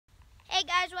Hey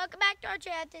guys, welcome back to our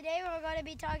channel. Today we're going to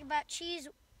be talking about cheese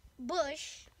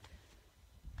bush.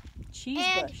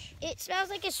 Bush. It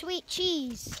smells like a sweet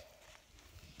cheese.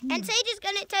 And Sage is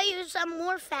going to tell you some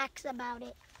more facts about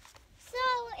it. So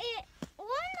we're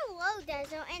in the low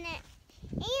desert, and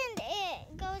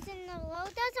it goes in the low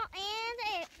desert,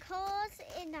 and it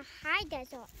occurs in the high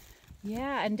desert.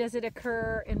 Yeah, and does it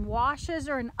occur in washes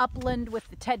or in upland with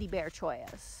the teddy bear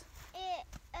choyas? It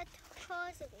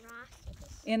occurs in washes.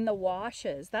 In the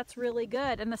washes. That's really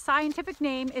good. And the scientific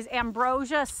name is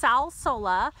Ambrosia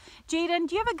salsola. Jaden,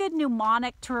 do you have a good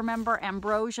mnemonic to remember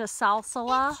Ambrosia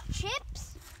salsola? It's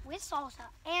chips with salsa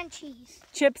and cheese.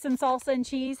 Chips and salsa and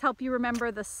cheese help you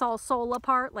remember the salsola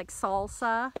part, like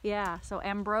salsa. Yeah, so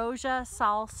Ambrosia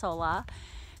salsola.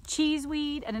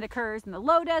 Cheeseweed, and it occurs in the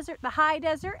low desert, the high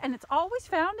desert, and it's always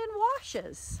found in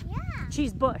washes. Yeah.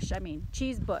 Cheese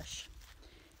bush.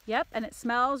 Yep, and it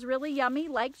smells really yummy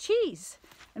like cheese.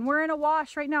 And we're in a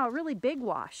wash right now, a really big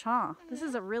wash, huh? This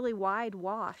is a really wide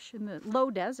wash in the low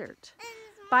desert.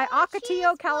 By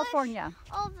Ocotillo, California.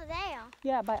 Over there.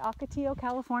 Yeah, by Ocotillo,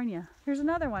 California. Here's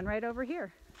another one right over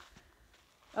here.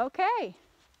 Okay,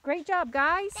 great job,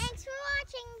 guys. Thanks for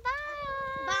watching.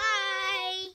 Bye. Bye.